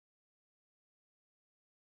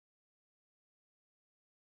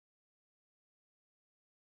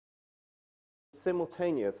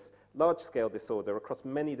simultaneous large-scale disorder across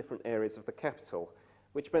many different areas of the capital,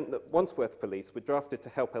 which meant that Wandsworth Police were drafted to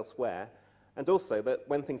help elsewhere, and also that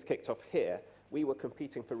when things kicked off here, we were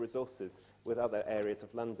competing for resources with other areas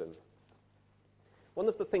of London. One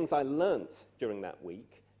of the things I learnt during that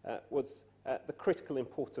week was the critical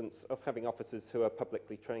importance of having officers who are public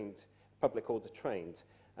order trained,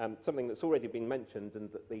 something that's already been mentioned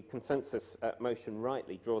and that the consensus motion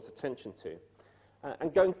rightly draws attention to.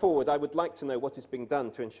 And going forward, I would like to know what is being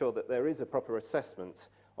done to ensure that there is a proper assessment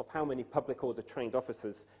of how many public order trained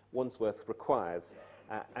officers Wandsworth requires,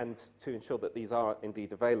 and to ensure that these are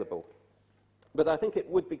indeed available. But I think it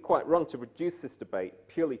would be quite wrong to reduce this debate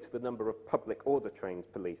purely to the number of public order trained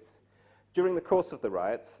police. During the course of the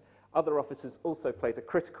riots, other officers also played a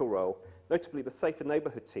critical role, notably the safer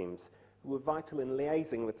neighbourhood teams, who were vital in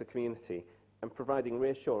liaising with the community and providing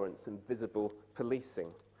reassurance and visible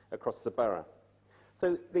policing across the borough.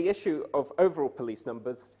 So the issue of overall police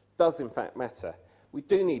numbers does in fact matter. We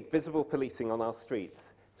do need visible policing on our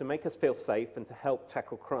streets to make us feel safe and to help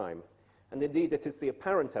tackle crime. And indeed, it is the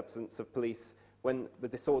apparent absence of police when the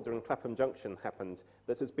disorder in Clapham Junction happened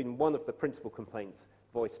that has been one of the principal complaints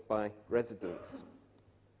voiced by residents.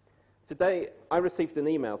 Today, I received an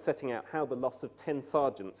email setting out how the loss of 10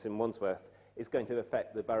 sergeants in Wandsworth is going to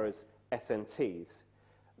affect the borough's SNTs.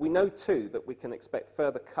 We know too that we can expect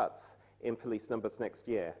further cuts in police numbers next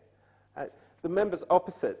year. The members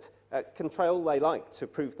opposite can try all they like to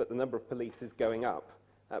prove that the number of police is going up,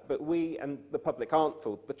 but we and the public aren't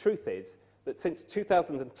fooled. The truth is that since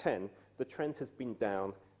 2010, the trend has been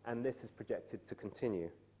down, and this is projected to continue.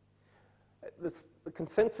 The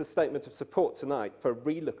consensus statement of support tonight for a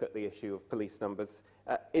relook at the issue of police numbers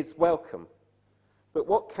is welcome. But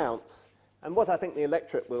what counts, and what I think the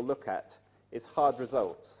electorate will look at, is hard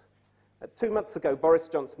results. 2 months ago, Boris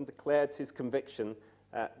Johnson declared his conviction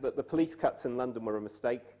that the police cuts in London were a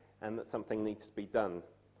mistake and that something needs to be done.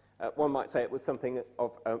 One might say it was something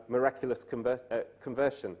of a miraculous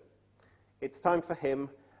conversion. It's time for him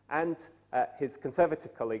and his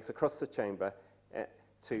Conservative colleagues across the chamber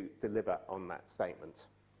to deliver on that statement.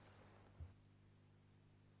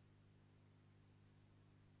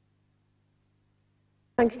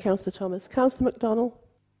 Thank you, Councillor Thomas. Councillor McDonnell.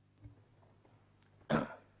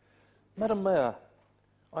 Madam Mayor,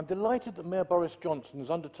 I'm delighted that Mayor Boris Johnson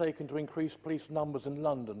has undertaken to increase police numbers in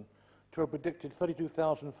London to a predicted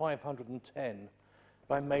 32,510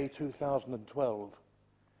 by May 2012.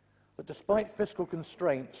 That despite fiscal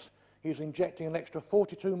constraints, he is injecting an extra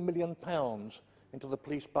 £42 million into the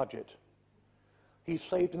police budget. He's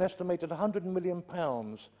saved an estimated £100 million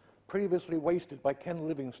previously wasted by Ken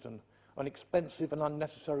Livingstone on expensive and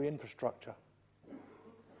unnecessary infrastructure.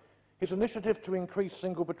 His initiative to increase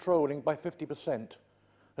single patrolling by 50%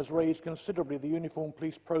 has raised considerably the uniformed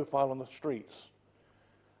police profile on the streets,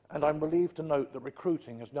 and I'm relieved to note that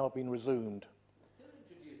recruiting has now been resumed.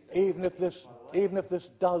 Even if this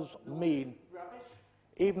does mean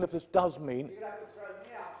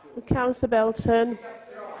Councillor Belton.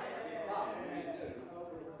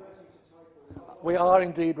 We are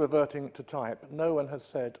indeed reverting to type. No one has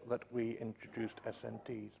said that we introduced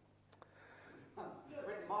SNTs.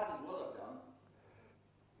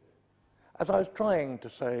 As I was trying to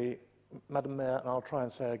say, Madam Mayor, and I'll try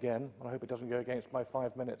and say again, and I hope it doesn't go against my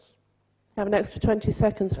 5 minutes. You have an extra 20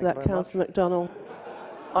 seconds for that, Councillor McDonnell.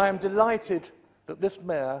 I am delighted that this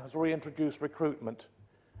Mayor has reintroduced recruitment,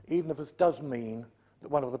 even if this does mean that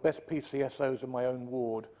one of the best PCSOs in my own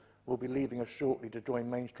ward will be leaving us shortly to join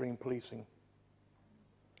mainstream policing.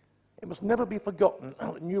 It must never be forgotten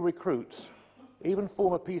that new recruits, even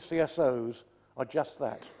former PCSOs, are just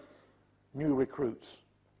that, new recruits.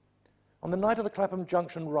 On the night of the Clapham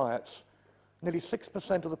Junction riots, nearly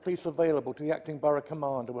 6% of the police available to the acting borough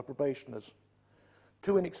commander were probationers,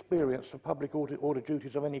 too inexperienced for public order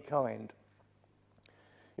duties of any kind.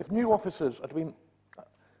 If new officers are to be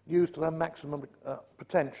used to their maximum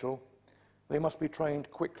potential, they must be trained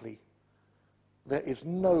quickly. There is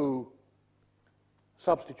no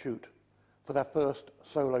substitute for their first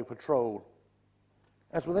solo patrol.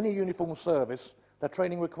 As with any uniformed service, their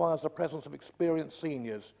training requires the presence of experienced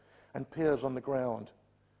seniors and peers on the ground.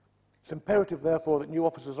 It's imperative, therefore, that new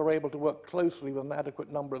officers are able to work closely with an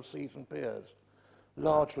adequate number of seasoned peers,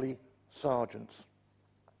 largely sergeants.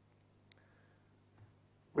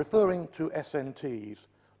 Referring to SNTs,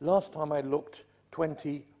 last time I looked,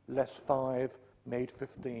 20 less 5 made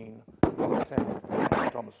 15, 10.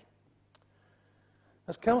 Thomas.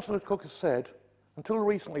 As Councillor Cook has said, until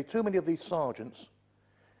recently, too many of these sergeants,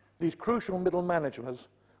 these crucial middle managers,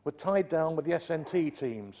 were tied down with the SNT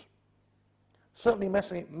teams. Certainly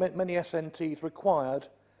many SNTs required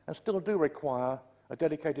and still do require a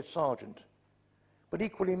dedicated sergeant. But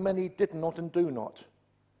equally many did not and do not.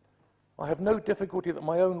 I have no difficulty that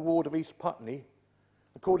my own ward of East Putney,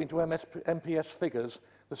 according to MPS figures,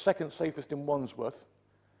 the second safest in Wandsworth,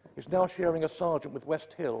 is now sharing a sergeant with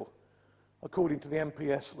West Hill, according to the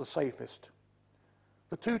MPS, the safest.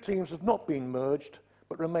 The two teams have not been merged,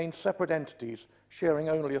 but remain separate entities, sharing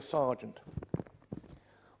only a sergeant.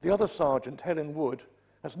 The other sergeant, Helen Wood,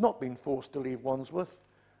 has not been forced to leave Wandsworth,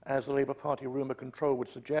 as the Labour Party rumour control would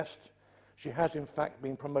suggest. She has, in fact,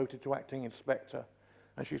 been promoted to acting inspector,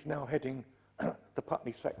 and she's now heading the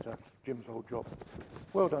Putney sector, Jim's old job.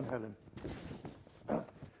 Well done, Helen.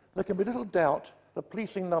 There can be little doubt that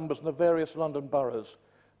policing numbers in the various London boroughs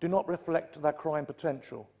do not reflect their crime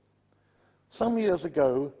potential. Some years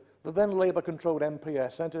ago, the then Labour-controlled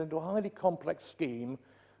MPS entered into a highly complex scheme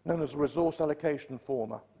known as the resource allocation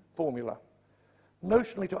formula,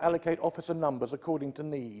 notionally to allocate officer numbers according to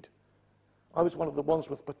need. I was one of the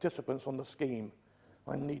Wandsworth participants on the scheme.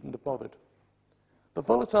 I needn't have bothered. The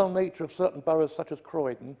volatile nature of certain boroughs such as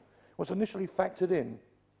Croydon was initially factored in,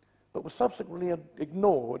 but was subsequently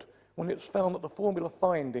ignored when it's found that the formula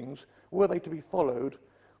findings, were they to be followed,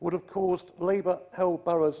 would have caused Labour-held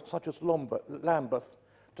boroughs such as Lambeth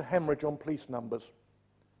to hemorrhage on police numbers.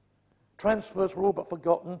 Transfers were all but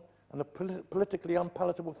forgotten and the politically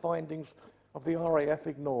unpalatable findings of the RAF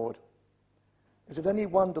ignored. Is it any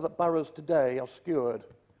wonder that boroughs today are skewered?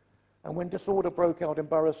 And when disorder broke out in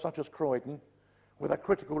boroughs such as Croydon, with a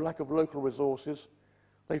critical lack of local resources,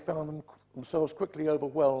 they found themselves quickly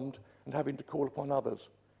overwhelmed and having to call upon others,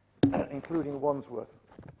 including Wandsworth.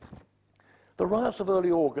 The riots of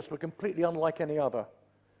early August were completely unlike any other.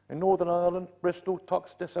 In Northern Ireland, Bristol,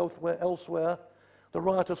 Toxteth, elsewhere, the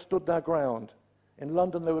rioters stood their ground. In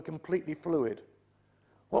London, they were completely fluid.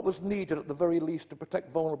 What was needed at the very least to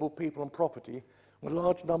protect vulnerable people and property were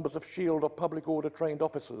large numbers of shield or public order trained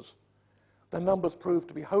officers. Their numbers proved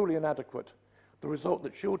to be wholly inadequate, the result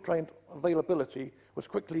that shield trained availability was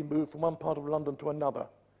quickly moved from one part of London to another.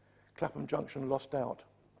 Clapham Junction lost out.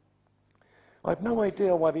 I have no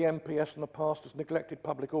idea why the MPS in the past has neglected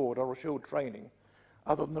public order or shield training,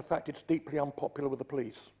 other than the fact it's deeply unpopular with the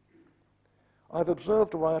police. I've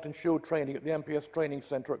observed a riot in shield training at the MPS Training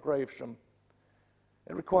Centre at Gravesham.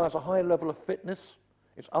 It requires a high level of fitness,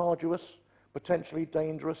 it's arduous, potentially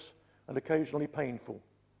dangerous, and occasionally painful.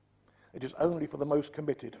 It is only for the most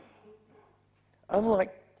committed.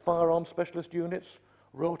 Unlike firearms specialist units,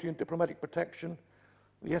 royalty and diplomatic protection,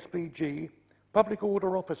 the SPG, public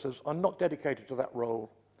order officers are not dedicated to that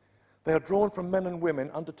role. They are drawn from men and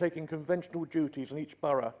women undertaking conventional duties in each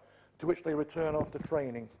borough, to which they return after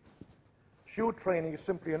training. Shield training is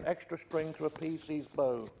simply an extra string to a PC's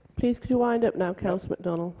bow. Please, could you wind up now, Councillor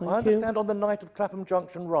MacDonald? Thank you. I understand on the night of Clapham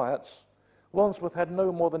Junction riots, Wandsworth had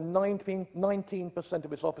no more than 19%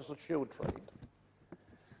 of its officers shield trained.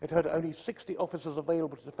 It had only 60 officers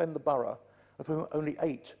available to defend the borough, of whom only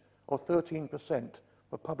 8 or 13%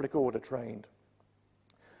 were public order trained.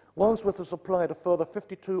 Wandsworth has supplied a further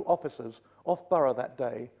 52 officers off borough that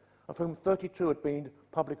day, of whom 32 had been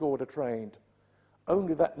public order trained.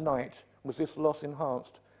 Only that night was this loss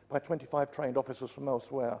enhanced by 25 trained officers from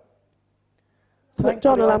elsewhere.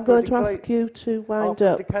 MacDonald, I'm going to ask you to wind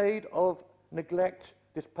up. After a decade of neglect,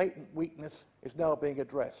 this patent weakness is now being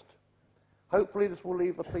addressed. Hopefully this will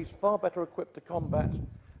leave the police far better equipped to combat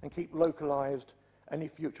and keep localised any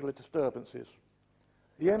future disturbances.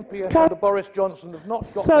 The MPS under Boris Johnson has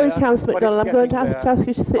not got Sorry, there, Councillor MacDonald, I'm going to have to ask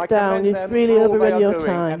you to sit down. You've really overrun your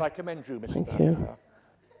time. And I commend you, Mrs. Thank you.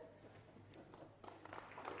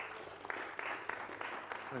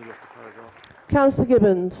 Councillor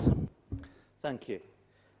Gibbons. Thank you.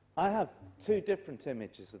 I have two different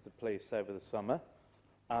images of the police over the summer.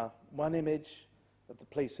 One image of the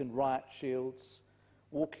police in riot shields,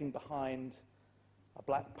 walking behind a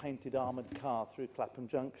black painted armoured car through Clapham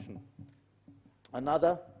Junction.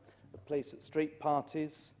 Another, the police at street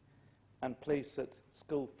parties and police at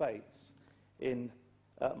school fetes in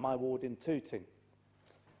my ward in Tooting.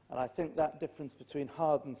 And I think that difference between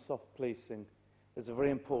hard and soft policing is a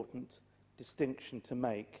very important distinction to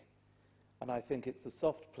make. And I think it's the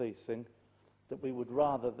soft policing that we would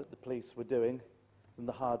rather that the police were doing than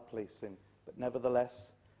the hard policing. But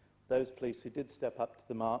nevertheless, those police who did step up to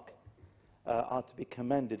the mark are to be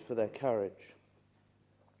commended for their courage.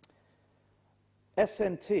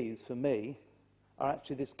 SNTs, for me, are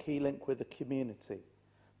actually this key link with the community,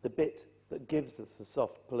 the bit that gives us the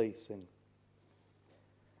soft policing.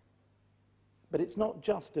 But it's not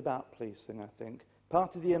just about policing, I think.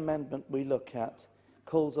 Part of the amendment we look at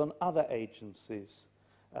calls on other agencies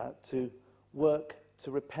to work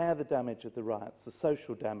to repair the damage of the riots, the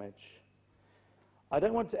social damage. I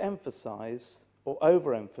don't want to emphasise or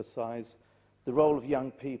overemphasise the role of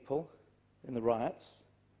young people in the riots,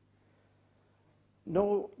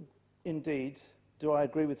 nor indeed do I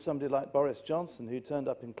agree with somebody like Boris Johnson, who turned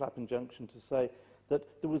up in Clapham Junction to say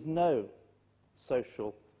that there was no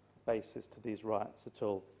social basis to these riots at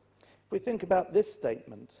all. If we think about this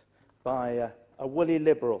statement by a woolly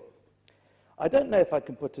liberal, I don't know if I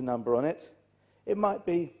can put a number on it. It might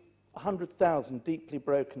be 100,000 deeply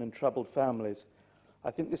broken and troubled families.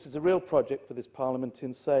 I think this is a real project for this Parliament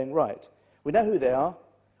in saying, right, we know who they are,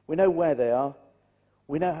 we know where they are,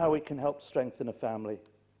 we know how we can help strengthen a family.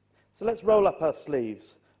 So let's roll up our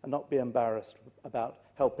sleeves and not be embarrassed about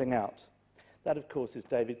helping out. That, of course, is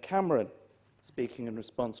David Cameron speaking in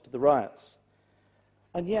response to the riots.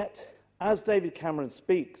 And yet, as David Cameron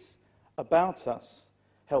speaks about us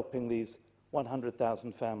helping these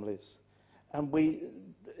 100,000 families, and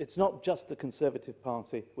it's not just the Conservative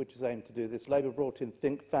Party which is aimed to do this. Labour brought in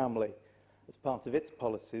Think Family as part of its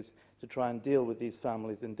policies to try and deal with these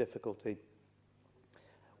families in difficulty.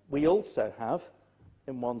 We also have,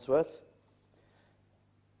 in Wandsworth,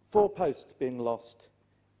 4 posts being lost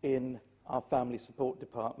in our family support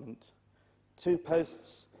department. 2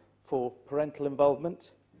 posts for parental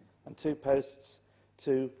involvement and 2 posts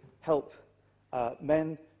to help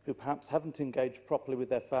men who perhaps haven't engaged properly with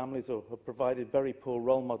their families or have provided very poor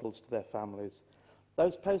role models to their families.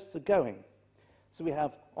 Those posts are going. So we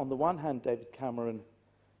have, on the one hand, David Cameron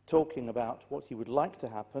talking about what he would like to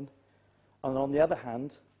happen, and on the other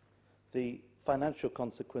hand, the financial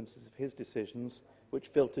consequences of his decisions, which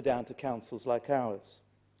filter down to councils like ours.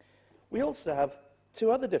 We also have 2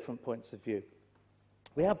 other different points of view.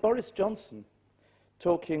 We have Boris Johnson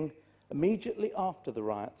talking immediately after the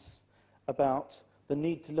riots about the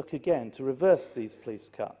need to look again to reverse these police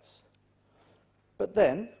cuts. But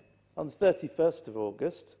then, on the 31st of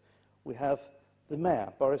August, we have the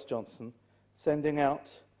Mayor, Boris Johnson, sending out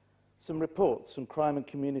some reports from Crime and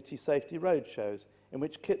Community Safety Roadshows, in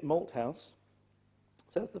which Kit Malthouse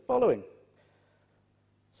says the following: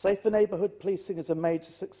 safer neighbourhood policing is a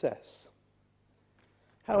major success.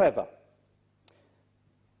 However,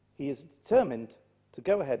 he is determined to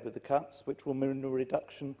go ahead with the cuts, which will mean a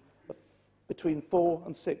reduction of between 4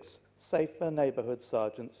 and 6 safer neighbourhood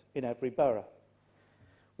sergeants in every borough.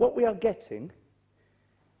 What we are getting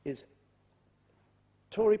is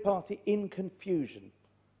Tory party in confusion.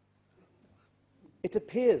 It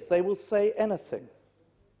appears they will say anything,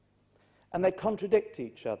 and they contradict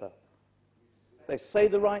each other. They say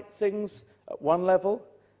the right things at one level,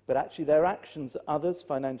 but actually their actions at others,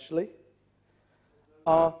 financially,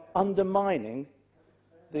 are undermining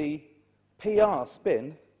the PR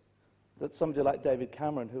spin that somebody like David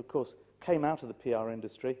Cameron, who of course came out of the PR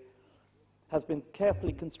industry, has been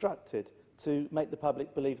carefully constructed to make the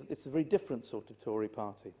public believe that it's a very different sort of Tory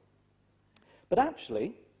party. But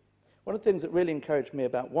actually, one of the things that really encouraged me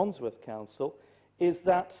about Wandsworth Council is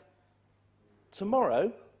that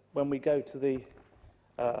tomorrow, when we go to the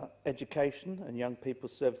Education and Young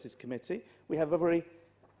People's Services Committee, we have a very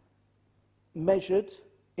measured,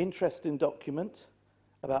 interesting document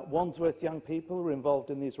about Wandsworth young people who are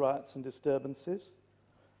involved in these riots and disturbances.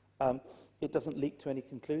 It doesn't leak to any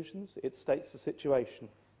conclusions. It states the situation.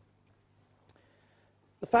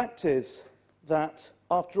 The fact is that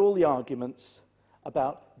after all the arguments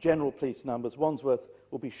about general police numbers, Wandsworth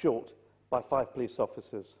will be short by 5 police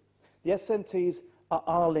officers. The SNTs are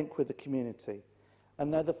our link with the community,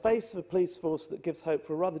 and they're the face of a police force that gives hope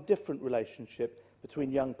for a rather different relationship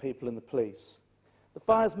between young people and the police. The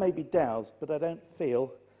fires may be doused, but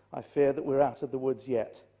I fear that we're out of the woods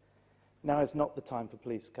yet. Now is not the time for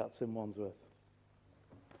police cuts in Wandsworth.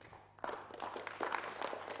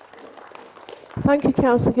 Thank you,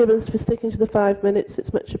 Councillor Gibbons, for sticking to the 5 minutes.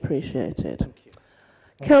 It's much appreciated. Thank you.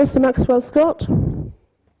 Councillor Maxwell-Scott.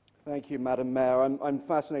 Thank you, Madam Mayor. I'm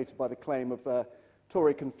fascinated by the claim of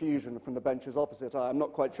Tory confusion from the benches opposite. I'm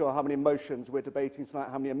not quite sure how many motions we're debating tonight,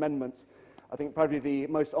 how many amendments. I think probably the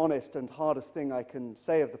most honest and hardest thing I can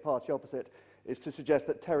say of the party opposite is to suggest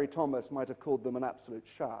that Terry Thomas might have called them an absolute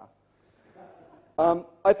shower.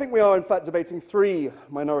 I think we are, in fact, debating 3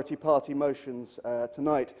 minority party motions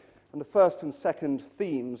tonight, and the first and second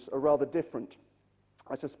themes are rather different.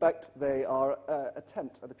 I suspect they are an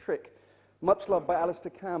attempt at a trick, much loved by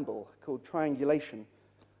Alistair Campbell, called triangulation.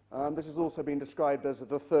 This has also been described as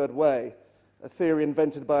the third way, a theory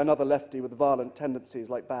invented by another lefty with violent tendencies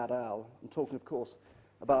like Bad Al. I'm talking, of course,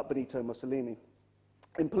 about Benito Mussolini.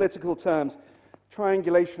 In political terms,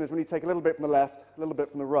 triangulation is when you take a little bit from the left, a little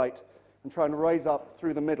bit from the right, and try and rise up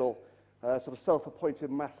through the middle a sort of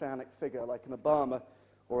self-appointed messianic figure like an Obama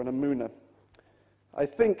or an Amuna. I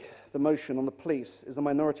think the motion on the police is the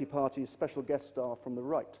minority party's special guest star from the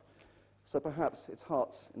right, so perhaps its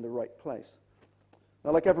heart's in the right place.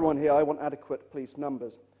 Now, like everyone here, I want adequate police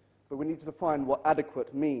numbers, but we need to define what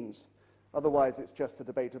adequate means. Otherwise, it's just a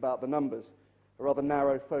debate about the numbers, a rather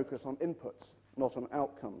narrow focus on inputs, not on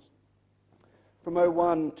outcomes. From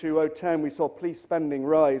 2001 to 2010, we saw police spending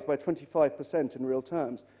rise by 25% in real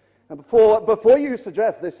terms. And before you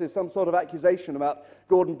suggest this is some sort of accusation about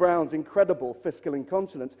Gordon Brown's incredible fiscal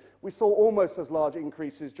incontinence, we saw almost as large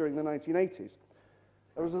increases during the 1980s.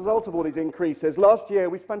 As a result of all these increases, last year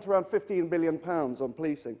we spent around £15 billion on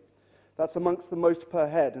policing. That's amongst the most per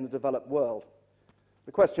head in the developed world.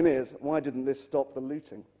 The question is, why didn't this stop the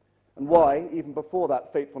looting? And why, even before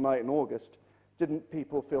that fateful night in August, didn't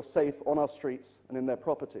people feel safe on our streets and in their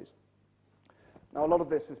properties? Now, a lot of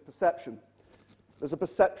this is perception. There's a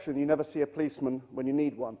perception you never see a policeman when you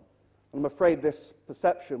need one. And I'm afraid this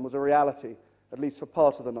perception was a reality, at least for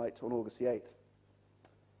part of the night on August the 8th.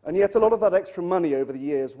 And yet a lot of that extra money over the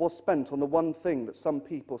years was spent on the one thing that some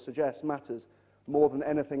people suggest matters more than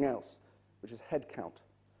anything else, which is headcount.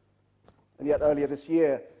 And yet earlier this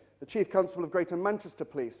year, the Chief Constable of Greater Manchester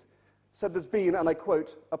Police said there's been, and I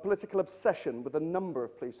quote, a political obsession with the number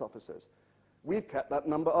of police officers. We've kept that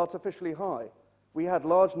number artificially high. We had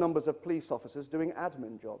large numbers of police officers doing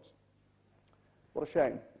admin jobs. What a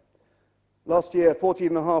shame. Last year,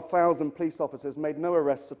 14,500 police officers made no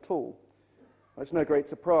arrests at all. It's no great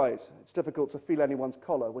surprise. It's difficult to feel anyone's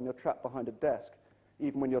collar when you're trapped behind a desk,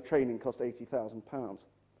 even when your training cost £80,000.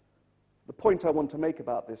 The point I want to make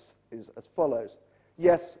about this is as follows.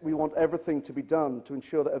 Yes, we want everything to be done to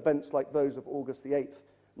ensure that events like those of August the 8th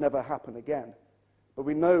never happen again. But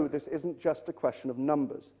we know this isn't just a question of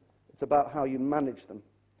numbers. It's about how you manage them.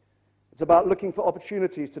 It's about looking for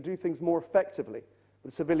opportunities to do things more effectively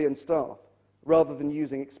with civilian staff, rather than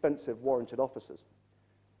using expensive warranted officers.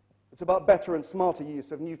 It's about better and smarter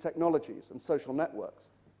use of new technologies and social networks.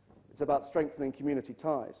 It's about strengthening community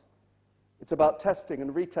ties. It's about testing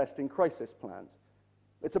and retesting crisis plans.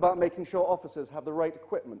 It's about making sure officers have the right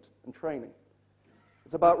equipment and training.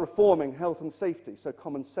 It's about reforming health and safety so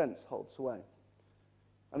common sense holds sway.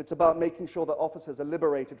 And it's about making sure that officers are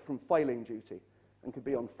liberated from filing duty and can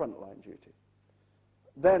be on frontline duty.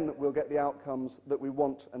 Then we'll get the outcomes that we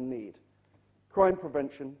want and need. Crime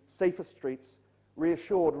prevention, safer streets,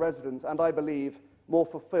 reassured residents, and I believe more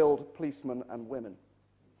fulfilled policemen and women.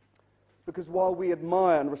 Because while we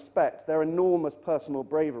admire and respect their enormous personal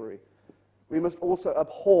bravery, we must also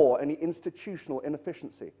abhor any institutional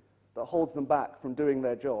inefficiency that holds them back from doing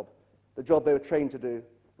their job, the job they were trained to do,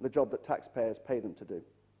 and the job that taxpayers pay them to do.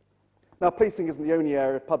 Now, policing isn't the only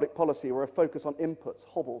area of public policy where a focus on inputs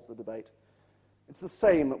hobbles the debate. It's the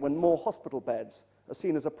same when more hospital beds are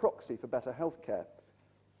seen as a proxy for better health care,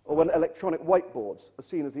 or when electronic whiteboards are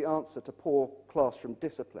seen as the answer to poor classroom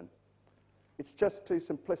discipline. It's just too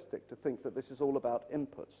simplistic to think that this is all about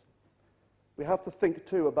inputs. We have to think,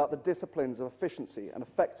 too, about the disciplines of efficiency and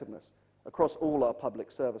effectiveness across all our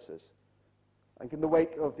public services. And in the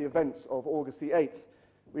wake of the events of August the 8th,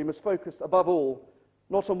 we must focus, above all,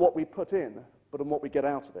 not on what we put in, but on what we get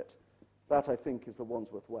out of it. That, I think, is the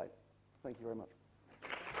Wandsworth way. Thank you very much.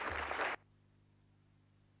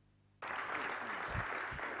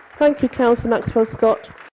 Thank you, Councillor Maxwell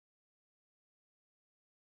Scott.